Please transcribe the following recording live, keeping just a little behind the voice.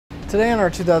Today on our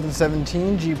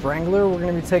 2017 Jeep Wrangler, we're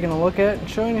going to be taking a look at and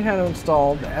showing you how to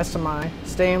install the SMI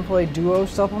Stay and Play Duo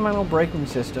Supplemental Braking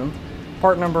System,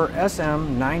 part number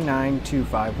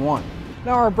SM99251.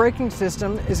 Now our braking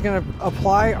system is going to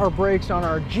apply our brakes on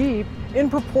our Jeep in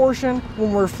proportion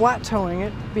when we're flat towing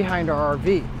it behind our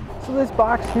RV. So this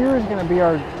box here is going to be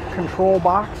our control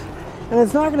box, and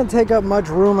it's not going to take up much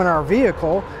room in our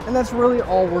vehicle, and that's really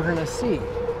all we're going to see.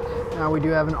 Now we do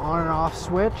have an on and off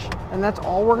switch, and that's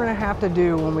all we're going to have to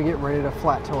do when we get ready to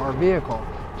flat tow our vehicle.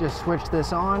 Just switch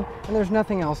this on, and there's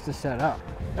nothing else to set up.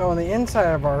 Now on the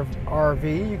inside of our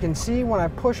RV, you can see when I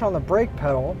push on the brake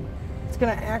pedal, it's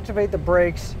going to activate the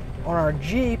brakes on our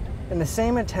Jeep in the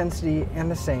same intensity and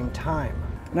the same time.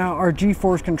 Now our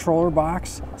G-force controller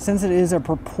box, since it is a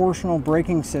proportional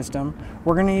braking system,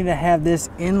 we're going to need to have this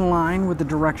in line with the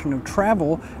direction of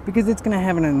travel because it's going to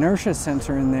have an inertia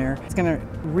sensor in there. It's going to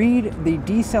read the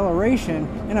deceleration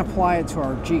and apply it to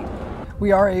our Jeep.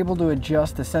 We are able to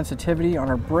adjust the sensitivity on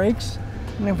our brakes,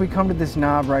 and if we come to this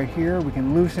knob right here, we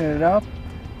can loosen it up,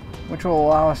 which will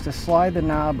allow us to slide the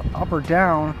knob up or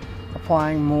down,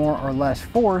 applying more or less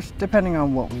force depending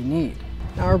on what we need.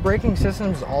 Now our braking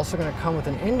system is also going to come with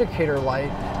an indicator light,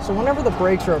 so whenever the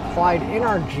brakes are applied in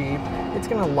our Jeep, it's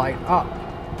going to light up.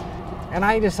 And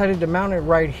I decided to mount it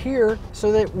right here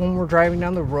so that when we're driving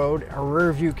down the road, our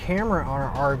rear view camera on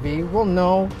our RV will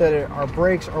know that our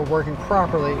brakes are working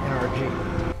properly in our Jeep.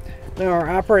 Now our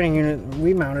operating unit,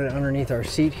 we mounted it underneath our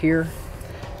seat here.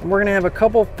 And we're going to have a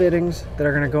couple fittings that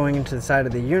are going to go into the side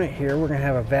of the unit here. We're going to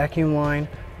have a vacuum line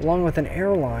along with an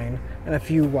air line and a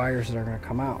few wires that are going to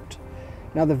come out.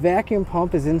 Now the vacuum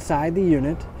pump is inside the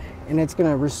unit, and it's going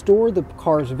to restore the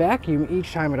car's vacuum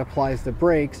each time it applies the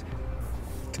brakes.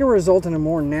 It's going to result in a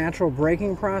more natural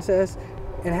braking process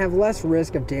and have less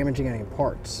risk of damaging any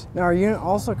parts. Now our unit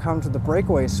also comes with a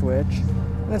breakaway switch,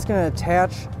 and it's going to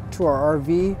attach to our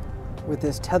RV with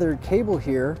this tethered cable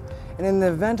here. And in the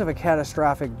event of a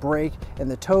catastrophic break in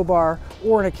the tow bar,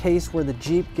 or in a case where the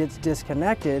Jeep gets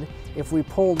disconnected, if we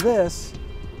pull this,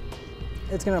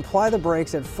 it's going to apply the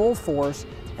brakes at full force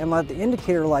and let the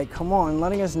indicator light come on,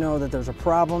 letting us know that there's a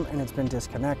problem and it's been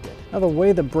disconnected. Now the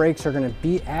way the brakes are going to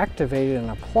be activated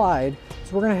and applied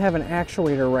is we're going to have an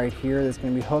actuator right here that's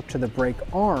going to be hooked to the brake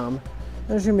arm.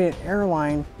 There's going to be an air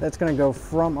line that's going to go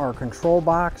from our control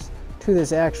box to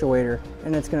this actuator,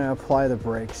 and it's going to apply the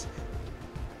brakes.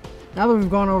 Now that we've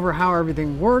gone over how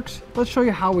everything works, let's show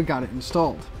you how we got it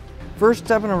installed. First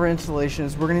step in our installation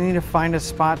is we're going to need to find a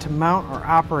spot to mount our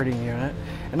operating unit,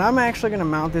 and I'm actually going to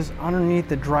mount this underneath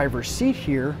the driver's seat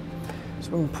here.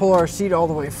 So we can pull our seat all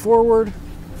the way forward.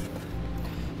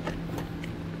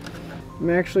 I'm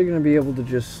actually going to be able to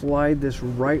just slide this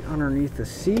right underneath the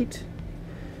seat,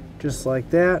 just like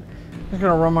that. I'm just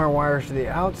going to run my wires to the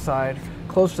outside,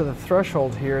 close to the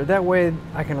threshold here. That way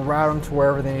I can route them to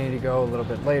wherever they need to go a little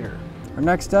bit later. Our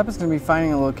next step is going to be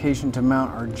finding a location to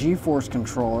mount our G-force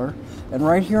controller, and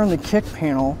right here on the kick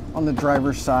panel on the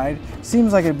driver's side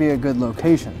seems like it'd be a good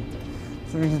location.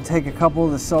 So we can take a couple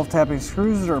of the self-tapping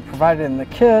screws that are provided in the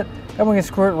kit, and we can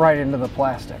screw it right into the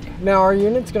plastic. Now our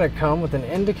unit's going to come with an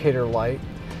indicator light.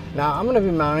 Now I'm going to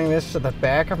be mounting this to the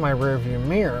back of my rear view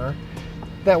mirror,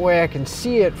 that way I can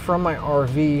see it from my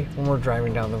RV when we're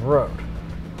driving down the road.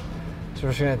 So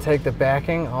we're just going to take the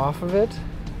backing off of it.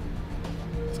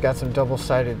 Got some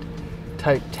double-sided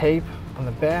type tape on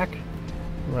the back.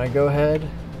 I'm going to go ahead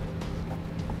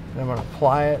and I'm going to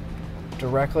apply it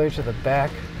directly to the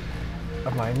back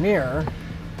of my mirror,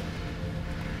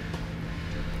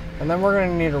 and then we're going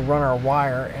to need to run our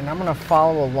wire, and I'm going to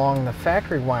follow along the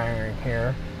factory wiring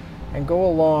here and go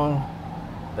along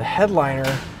the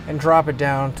headliner and drop it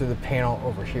down to the panel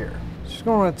over here. Just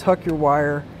going to tuck your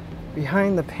wire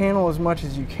behind the panel as much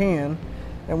as you can.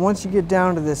 And once you get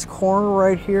down to this corner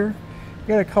right here, you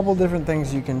got a couple different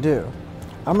things you can do.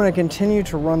 I'm going to continue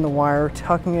to run the wire,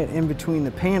 tucking it in between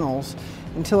the panels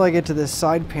until I get to this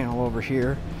side panel over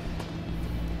here.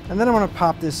 And then I'm going to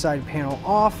pop this side panel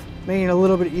off, making it a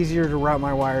little bit easier to route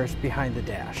my wires behind the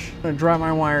dash. I'm going to drop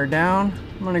my wire down.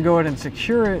 I'm going to go ahead and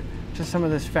secure it to some of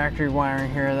this factory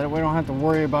wiring here, that way I don't have to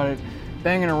worry about it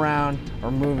banging around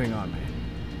or moving on me.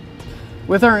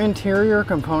 With our interior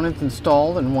components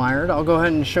installed and wired, I'll go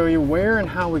ahead and show you where and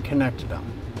how we connected them.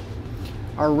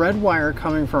 Our red wire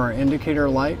coming from our indicator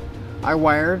light, I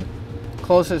wired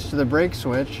closest to the brake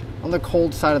switch on the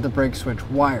cold side of the brake switch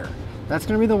wire. That's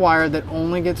going to be the wire that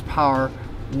only gets power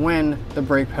when the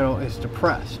brake pedal is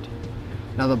depressed.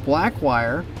 Now the black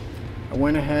wire, I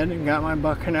went ahead and got my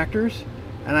butt connectors,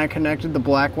 and I connected the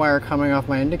black wire coming off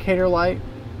my indicator light,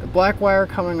 the black wire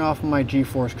coming off of my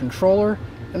G-force controller,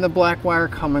 and the black wire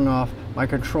coming off my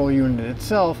control unit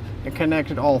itself and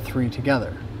connected all three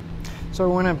together. So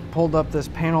I went and pulled up this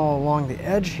panel along the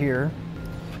edge here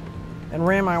and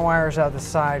ran my wires out the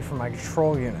side for my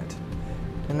control unit.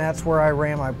 And that's where I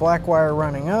ran my black wire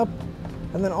running up,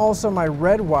 and then also my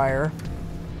red wire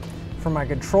for my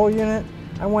control unit.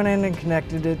 I went in and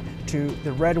connected it to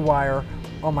the red wire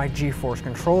on my G-Force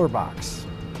controller box.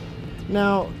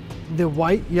 Now, the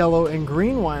white, yellow, and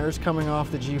green wires coming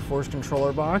off the G-Force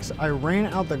controller box, I ran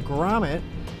out the grommet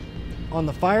on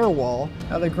the firewall.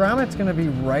 Now the grommet's gonna be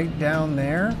right down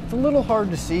there. It's a little hard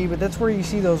to see, but that's where you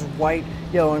see those white,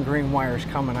 yellow, and green wires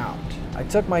coming out. I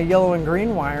took my yellow and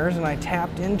green wires and I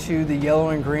tapped into the yellow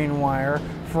and green wire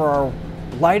for our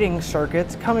lighting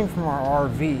circuits coming from our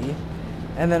RV.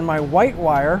 And then my white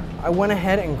wire, I went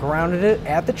ahead and grounded it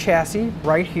at the chassis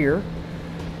right here.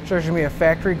 So there's gonna be a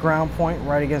factory ground point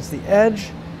right against the edge.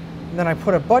 And then I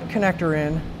put a butt connector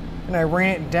in and I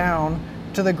ran it down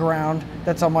to the ground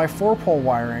that's on my 4-pole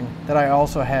wiring that I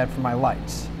also had for my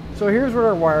lights. So here's where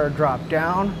our wire dropped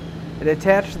down. It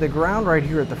attached to the ground right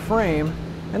here at the frame,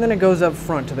 and then it goes up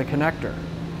front to the connector.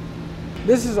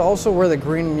 This is also where the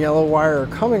green and yellow wire are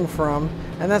coming from,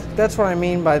 and that's what I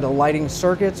mean by the lighting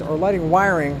circuits or lighting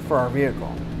wiring for our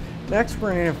vehicle. Next,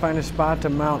 we're going to find a spot to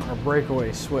mount our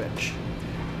breakaway switch.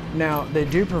 Now, they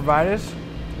do provide us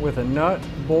with a nut,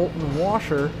 bolt, and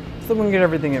washer so we can get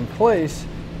everything in place,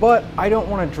 but I don't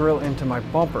want to drill into my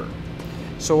bumper.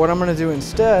 So what I'm going to do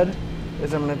instead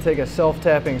is I'm going to take a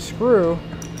self-tapping screw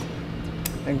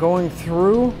and going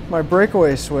through my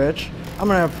breakaway switch, I'm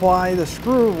going to apply the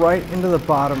screw right into the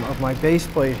bottom of my base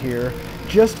plate here,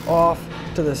 just off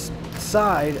to the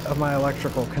side of my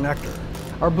electrical connector.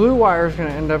 Our blue wire is going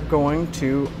to end up going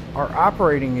to our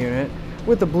operating unit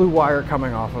with the blue wire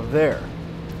coming off of there.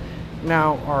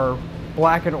 Now our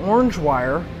black and orange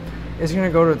wire is going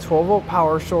to go to a 12-volt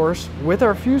power source with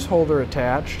our fuse holder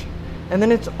attached, and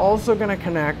then it's also going to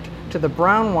connect to the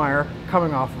brown wire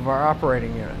coming off of our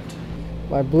operating unit.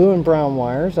 My blue and brown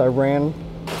wires I ran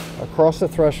across the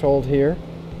threshold here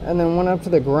and then went up to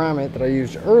the grommet that I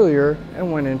used earlier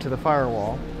and went into the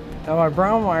firewall. Now my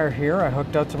brown wire here I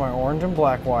hooked up to my orange and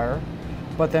black wire,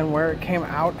 but then where it came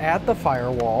out at the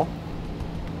firewall,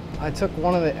 I took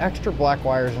one of the extra black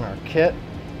wires in our kit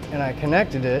and I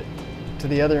connected it to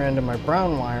the other end of my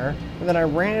brown wire, and then I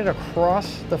ran it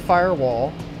across the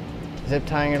firewall, zip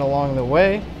tying it along the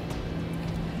way,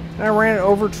 and I ran it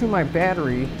over to my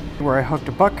battery where I hooked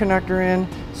a butt connector in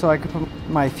so I could put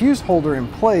my fuse holder in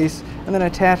place and then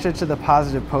attach it to the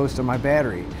positive post of my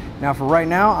battery. Now for right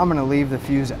now, I'm going to leave the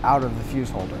fuse out of the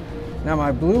fuse holder. Now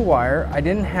my blue wire, I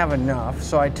didn't have enough,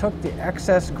 so I took the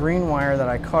excess green wire that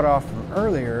I cut off from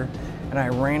earlier and I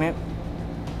ran it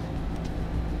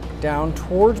down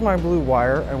towards my blue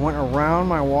wire. I went around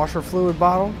my washer fluid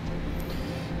bottle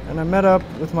and I met up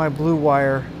with my blue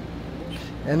wire,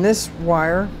 and this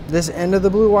wire, this end of the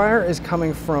blue wire is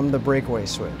coming from the breakaway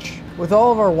switch. With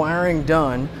all of our wiring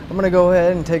done, I'm going to go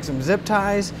ahead and take some zip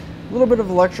ties, a little bit of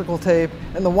electrical tape,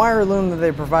 and the wire loom that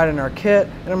they provide in our kit,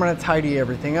 and I'm going to tidy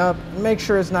everything up and make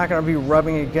sure it's not going to be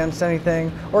rubbing against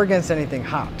anything or against anything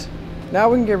hot. Now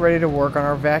we can get ready to work on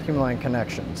our vacuum line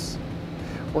connections.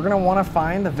 We're going to want to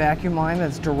find the vacuum line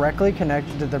that's directly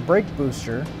connected to the brake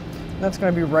booster, and that's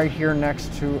going to be right here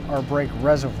next to our brake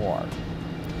reservoir.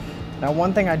 Now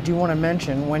one thing I do want to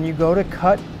mention, when you go to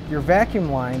cut your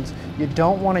vacuum lines, you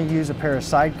don't want to use a pair of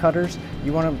side cutters.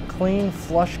 You want a clean,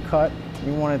 flush cut.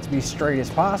 You want it to be straight as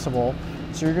possible,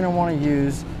 so you're going to want to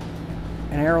use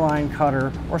an airline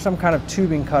cutter or some kind of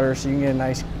tubing cutter so you can get a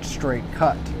nice straight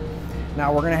cut.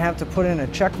 Now we're going to have to put in a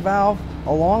check valve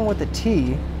along with the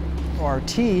T. Our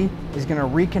T is going to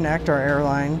reconnect our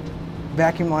airline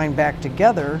vacuum line back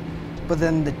together, but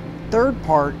then the third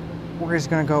part we're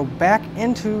just going to go back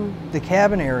into the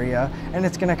cabin area and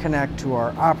it's going to connect to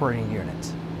our operating unit.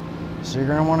 So you're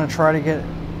going to want to try to get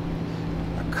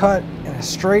a cut in a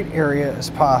straight area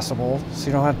as possible so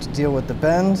you don't have to deal with the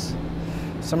bends.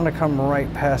 So I'm going to come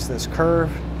right past this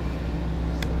curve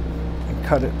and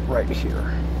cut it right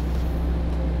here.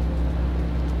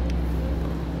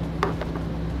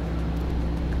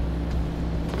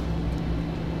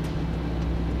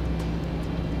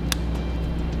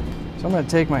 So I'm going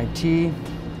to take my T,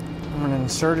 I'm going to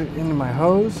insert it into my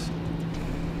hose.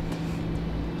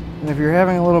 And if you're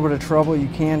having a little bit of trouble, you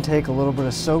can take a little bit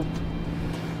of soap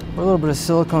or a little bit of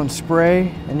silicone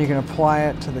spray and you can apply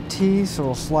it to the T so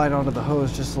it'll slide onto the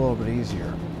hose just a little bit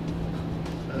easier.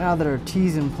 Now that our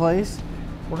T's in place,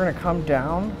 we're going to come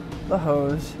down the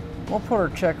hose. We'll put our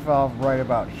check valve right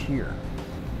about here.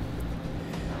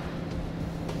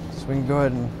 So we can go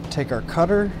ahead and take our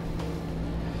cutter.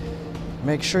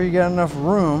 Make sure you got enough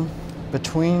room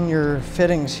between your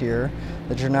fittings here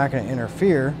that you're not going to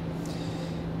interfere.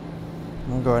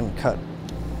 We'll go ahead and cut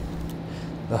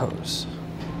the hose.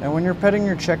 Now when you're putting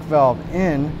your check valve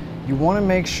in, you want to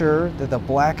make sure that the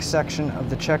black section of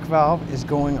the check valve is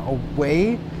going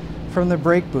away from the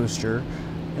brake booster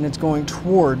and it's going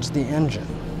towards the engine.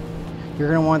 You're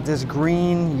going to want this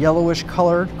green, yellowish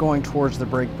color going towards the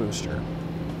brake booster.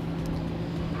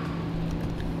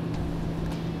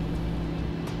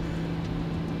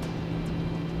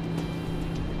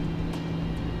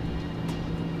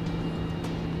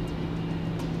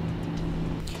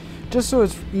 Just so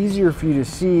it's easier for you to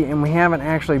see and we haven't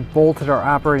actually bolted our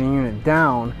operating unit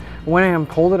down, I went ahead and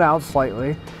pulled it out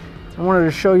slightly. I wanted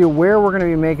to show you where we're going to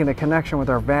be making the connection with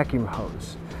our vacuum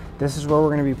hose. This is where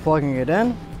we're going to be plugging it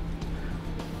in.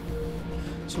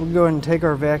 So we'll go ahead and take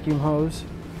our vacuum hose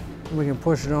and we can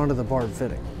push it onto the barred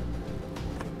fitting.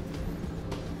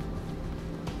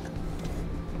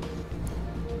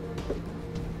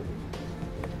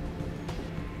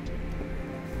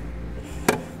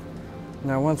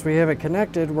 Now once we have it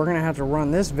connected, we're going to have to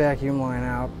run this vacuum line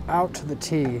out to the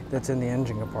T that's in the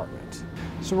engine compartment.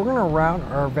 So we're going to route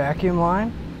our vacuum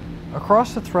line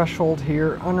across the threshold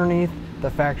here underneath the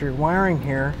factory wiring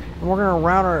here, and we're going to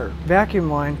route our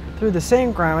vacuum line through the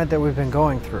same grommet that we've been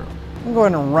going through. We'll go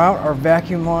ahead and route our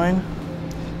vacuum line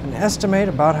and estimate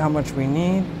about how much we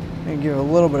need and give it a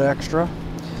little bit extra.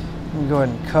 We'll go ahead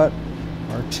and cut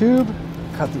our tube,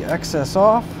 cut the excess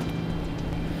off,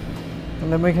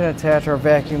 and then we can attach our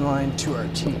vacuum line to our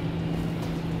T.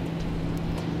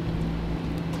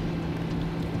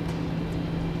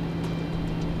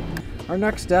 Our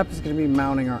next step is going to be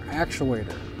mounting our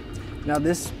actuator. Now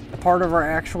this part of our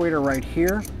actuator right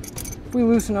here, if we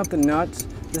loosen up the nuts,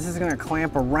 this is going to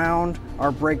clamp around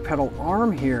our brake pedal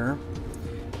arm here,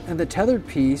 and the tethered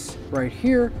piece right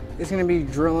here is going to be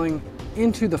drilling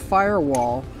into the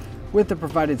firewall with the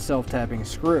provided self-tapping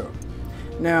screw.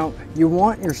 Now, you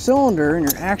want your cylinder and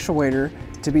your actuator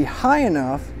to be high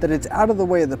enough that it's out of the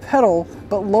way of the pedal,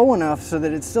 but low enough so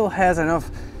that it still has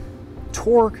enough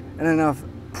torque and enough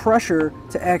pressure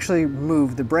to actually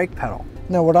move the brake pedal.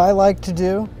 Now, what I like to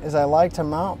do is I like to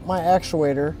mount my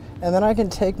actuator, and then I can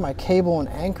take my cable and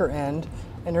anchor end,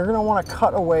 and you're going to want to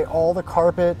cut away all the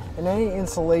carpet and any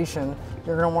insulation.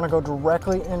 You're going to want to go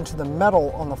directly into the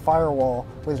metal on the firewall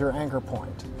with your anchor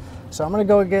point. So I'm going to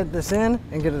go get this in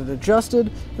and get it adjusted,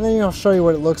 and then I'll show you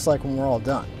what it looks like when we're all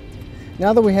done.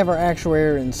 Now that we have our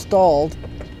actuator installed,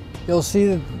 you'll see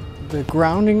that the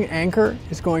grounding anchor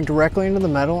is going directly into the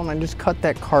metal, and I just cut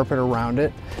that carpet around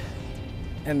it.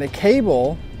 And the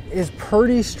cable is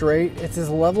pretty straight. It's as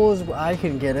level as I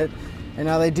can get it. And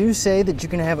now they do say that you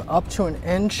can have up to 1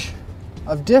 inch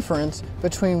of difference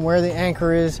between where the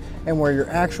anchor is and where your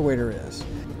actuator is.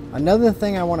 Another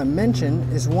thing I want to mention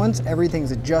is once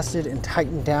everything's adjusted and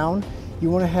tightened down, you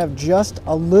want to have just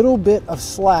a little bit of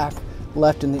slack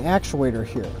left in the actuator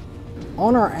here.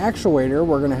 On our actuator,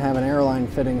 we're going to have an airline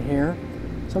fitting here.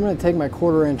 So I'm going to take my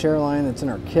 1/4 inch airline that's in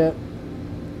our kit.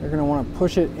 You're going to want to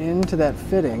push it into that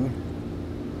fitting,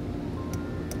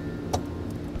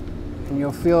 and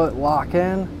you'll feel it lock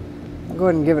in. I'll go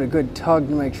ahead and give it a good tug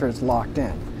to make sure it's locked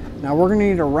in. Now we're going to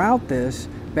need to route this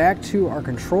back to our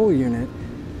control unit,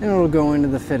 and it'll go into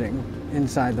the fitting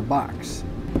inside the box.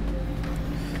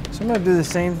 So I'm going to do the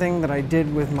same thing that I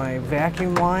did with my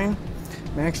vacuum line.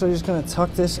 I'm actually just going to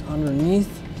tuck this underneath,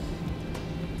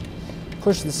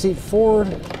 push the seat forward,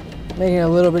 making it a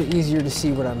little bit easier to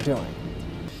see what I'm doing.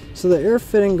 So the air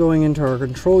fitting going into our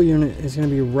control unit is going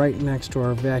to be right next to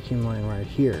our vacuum line right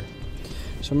here.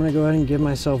 So I'm going to go ahead and give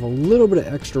myself a little bit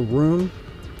of extra room.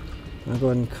 I'll go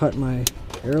ahead and cut my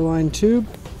airline tube,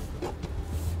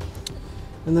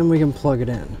 and then we can plug it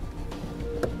in.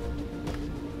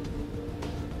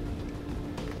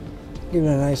 Give it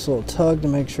a nice little tug to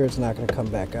make sure it's not going to come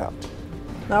back out.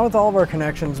 Now with all of our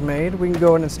connections made, we can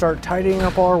go in and start tidying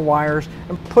up all our wires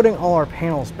and putting all our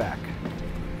panels back.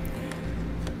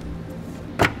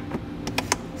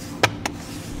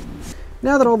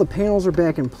 Now that all the panels are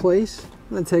back in place,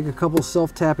 I'm going to take a couple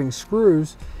self-tapping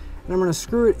screws and I'm going to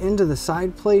screw it into the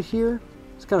side plate here.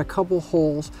 It's got a couple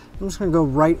holes. I'm just going to go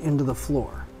right into the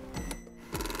floor.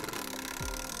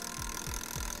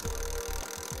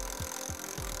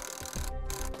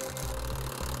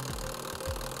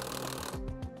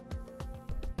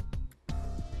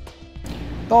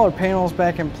 With all our panels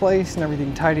back in place and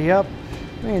everything tidy up,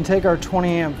 we can take our 20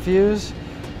 amp fuse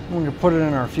and we can put it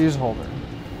in our fuse holder.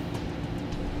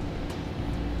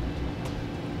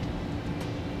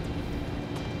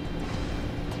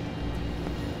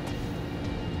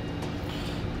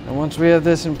 And once we have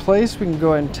this in place, we can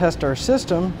go ahead and test our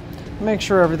system make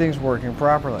sure everything's working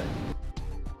properly.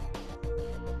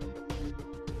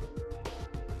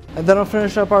 And then I'll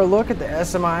finish up our look at the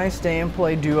SMI Stay and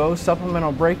Play Duo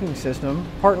Supplemental Braking System,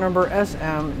 part number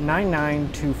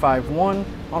SM99251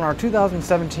 on our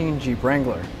 2017 Jeep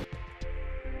Wrangler.